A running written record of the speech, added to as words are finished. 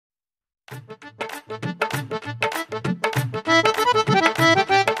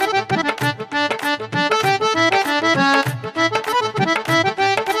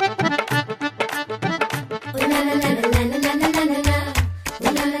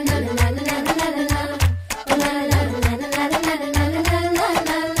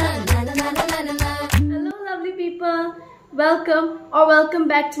Welcome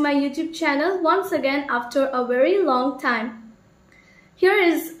back to my YouTube channel once again after a very long time. Here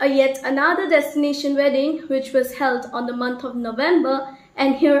is yet another destination wedding which was held on the month of November,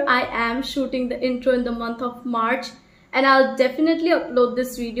 and here I am shooting the intro in the month of March, and I'll definitely upload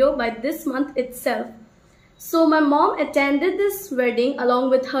this video by this month itself. So my mom attended this wedding along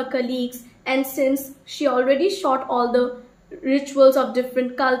with her colleagues, and since she already shot all the rituals of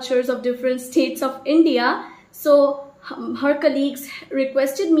different cultures of different states of India, so her colleagues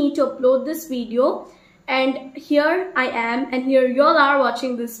requested me to upload this video, and here I am, and here y'all are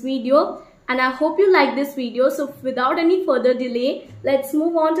watching this video, and I hope you like this video. So without any further delay, let's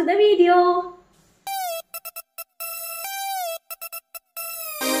move on to the video.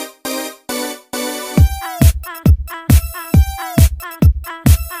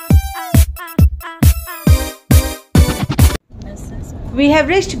 We have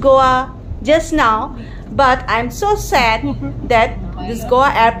reached Goa just now, but I'm so sad that this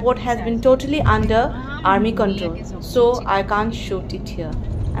Goa airport has been totally under army control, so I can't shoot it here.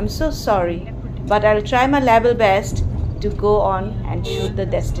 I'm so sorry, but I'll try my level best to go on and shoot the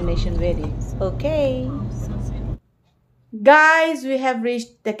destination wedding. Okay. Guys, we have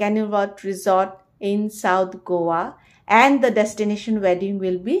reached the Kenilworth Resort in South Goa, and the destination wedding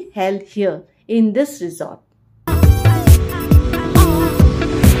will be held here in this resort.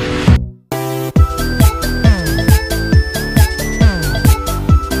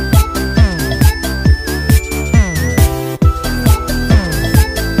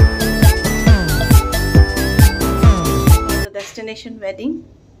 Destination wedding,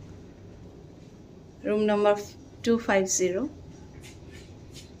 room number 250.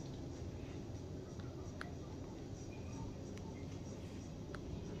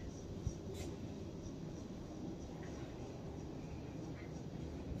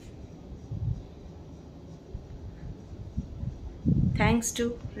 Thanks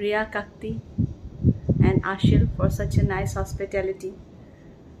to Rhea, Kagtis and Aashil for such a nice hospitality.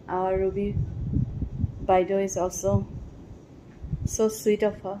 Our Ruby Baido is also so sweet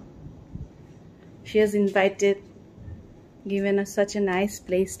of her. She has given us such a nice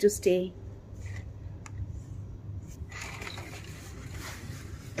place to stay.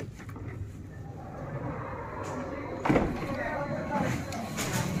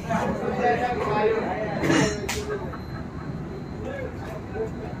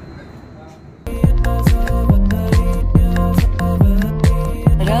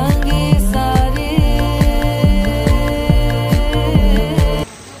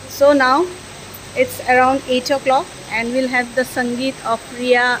 So now it's around 8 o'clock and we'll have the Sangeet of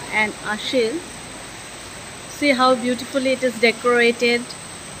Rhea and Aashil. See how beautifully it is decorated.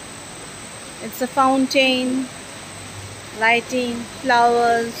 It's a fountain, lighting,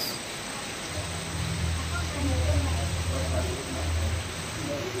 flowers.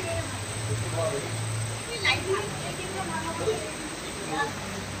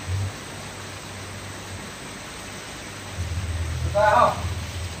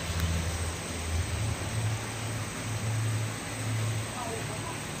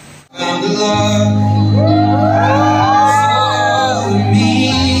 Found a love for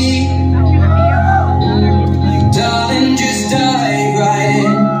me, darling, just dive right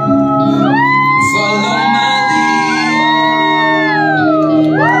in, follow my lead.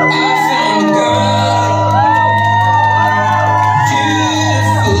 I found a girl,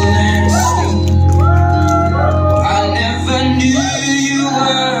 beautiful and sweet. I never knew you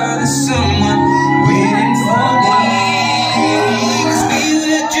were the someone waiting for me.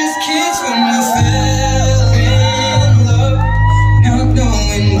 When we fell in love, not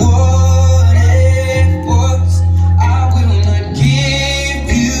knowing what it was, I will not give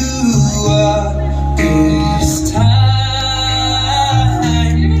you up this time.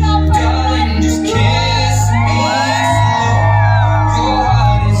 Darling, just kiss me slow.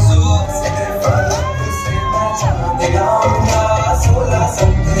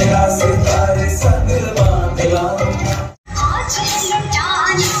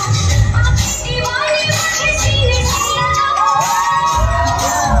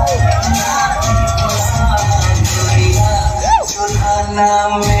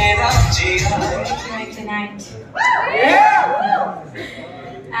 Your heart is tonight.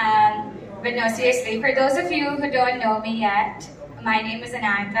 But no, seriously, for those of you who don't know me yet, My name is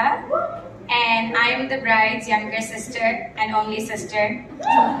Anayaka, and I am the bride's younger sister and only sister.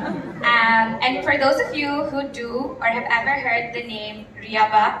 And for those of you who do or have ever heard the name Rhea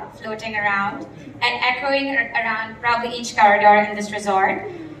floating around and echoing around probably each corridor in this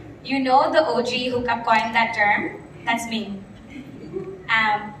resort, you know the OG who coined that term. That's me.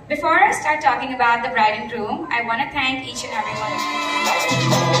 Before I start talking about the bride and groom, I want to thank each and every one of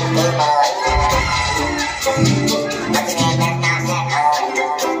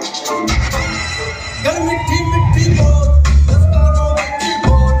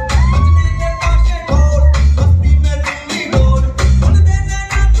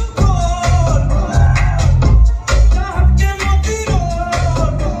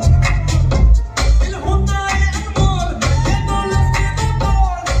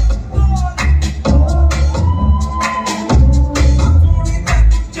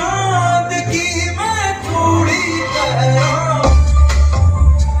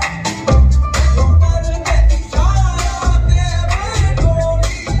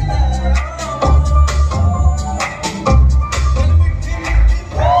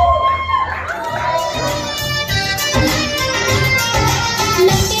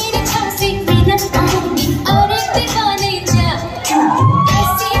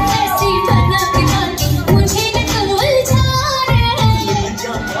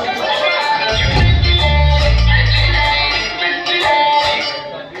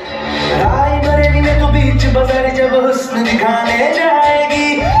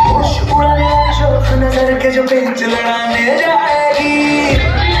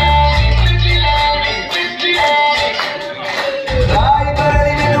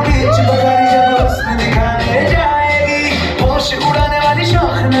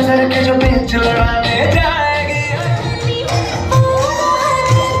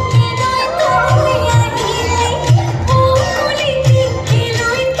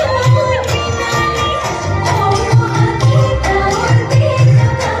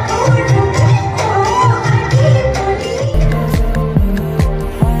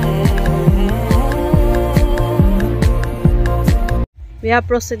We are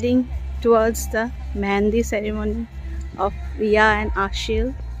proceeding towards the Mehndi ceremony of Rhea and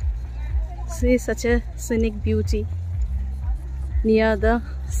Aashil. See such a scenic beauty near the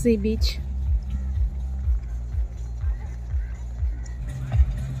sea beach.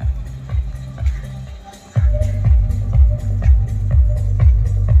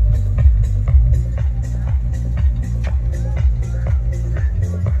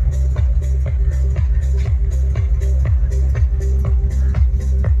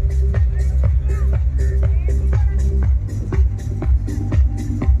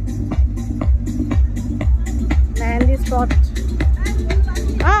 Spot.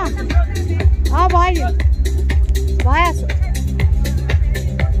 Why?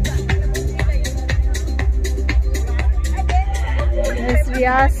 Yes,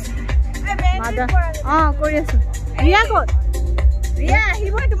 Rhea's mother. Korea. Rhea got. Rhea,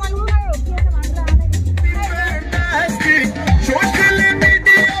 he went to Manhura.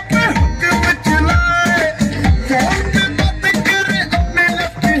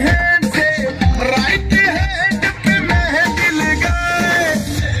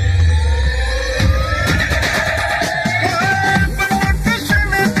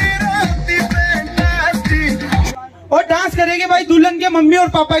 करेंगे भाई दुल्हन के mummy और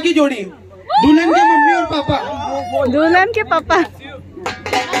पापा की जोड़ी। दुल्हन के मम्मी और पापा। दुल्हन के पापा।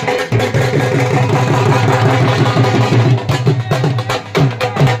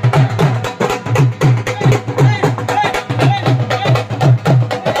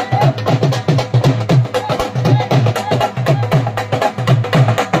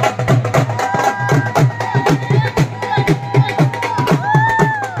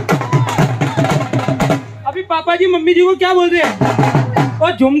 पापा जी मम्मी जी को क्या बोल रहे हैं? ओ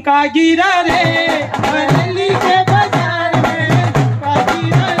झुमका गिरा रे दिल्ली के बाजार में, झुमका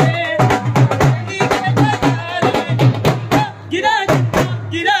गिरा रे दिल्ली के बाजार में, गिरा गिरा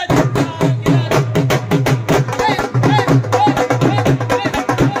गिरा गिरा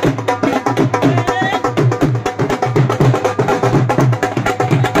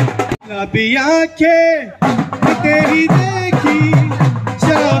आंखें तेरी देखी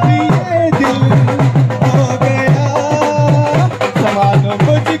शराबी ये दिल हो गया संभालो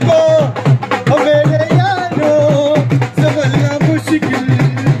मुझको मेरे यारों संभलना मुश्किल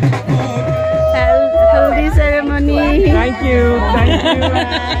हो गया। Healthy ceremony. Thank you.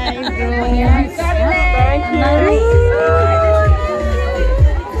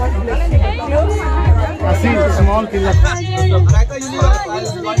 I see a small pillar.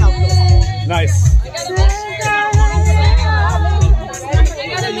 Nice.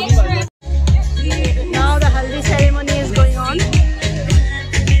 Now the haldi ceremony is going on.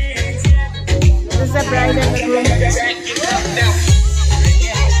 This is the bride and the groom.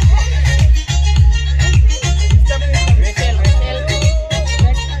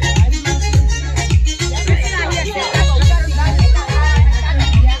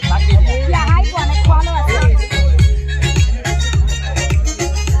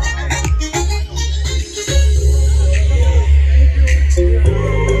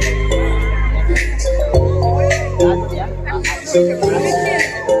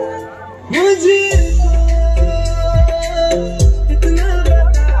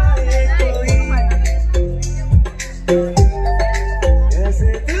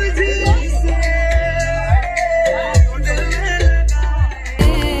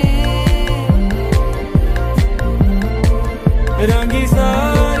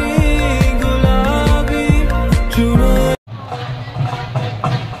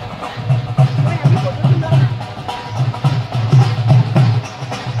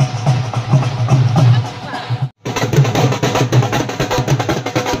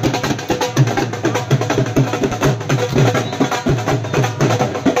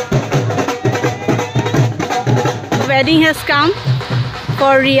 Wedding has come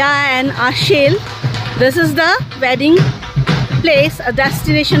for Rhea and Aashil. This is the wedding place, a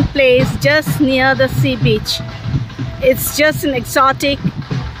destination place just near the sea beach. It's just an exotic,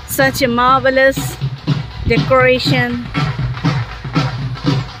 such a marvelous decoration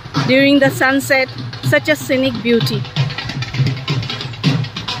during the sunset, such a scenic beauty.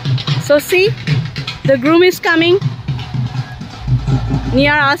 So see, the groom is coming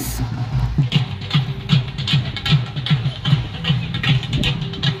near us.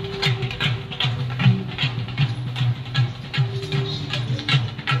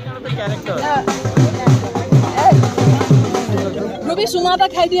 Ruby Sumata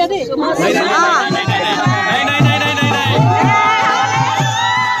khai diya de.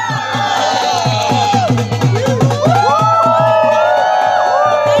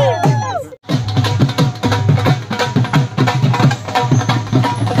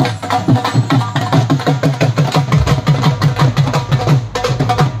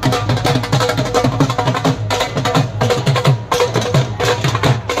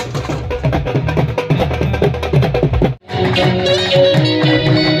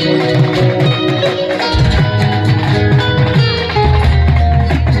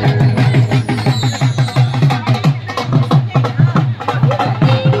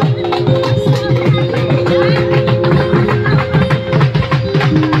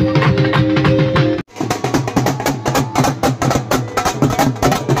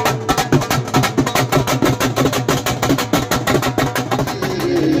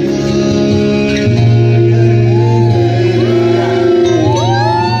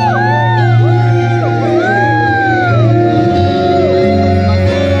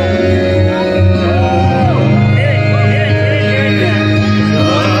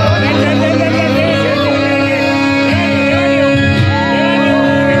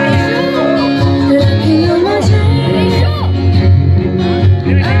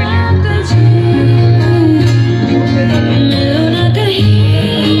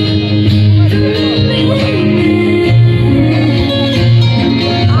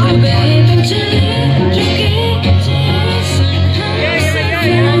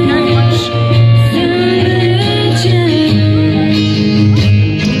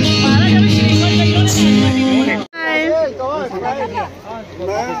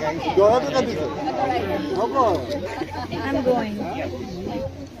 I'm going.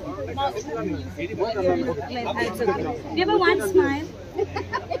 Give her one smile.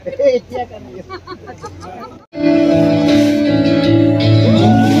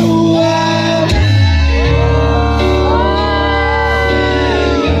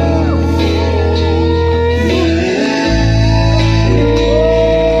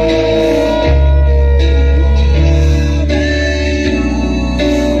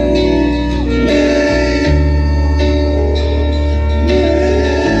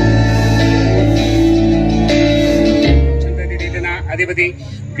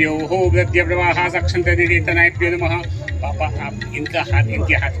 वृद्ध प्रवाह सक्षंत तनाभ्यो नमः। पापा आप इनका हाथ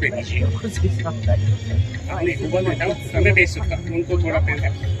इनके हाथ पे दीजिए। अपने ऊपर समय पे उनको थोड़ा पहले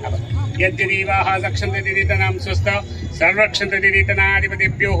यद्यवाह सक्षंत नाम स्वस्थ सर्वक्षंत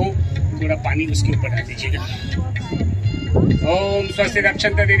तनाधिपतिभ्यो हो। थोड़ा पानी उसके ऊपर डाल दीजिएगा। ओम स्वस्ति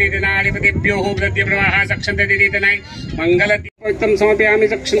रक्षंत तनाधिपतिभ्यो हो। वृद्ध प्रवाह सक्षंत तनाय मंगल दीपोक्तम समर्पयामि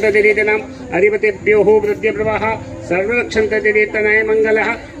सक्षंत नाम अधिपतिभ्यो हो। वृद्ध प्रवाह सर्वक्षंत तनाय मंगलः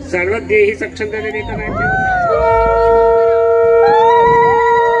सर्वदेहि सक्षंत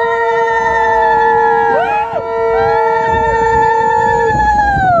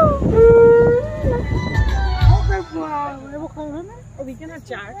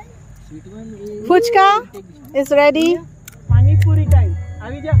is ready. Pani puri time.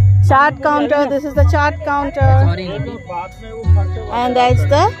 Chart counter. This is the chart counter. And that's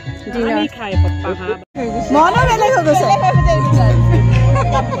the dinner. Mono beleg ho gose.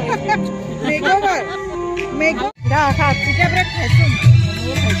 Makeover. Make. Da kha. Pita bread khaisu.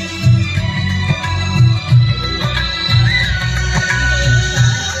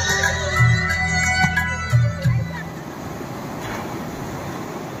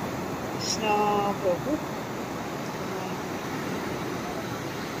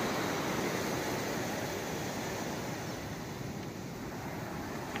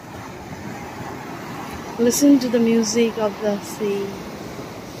 Listen to the music of the sea.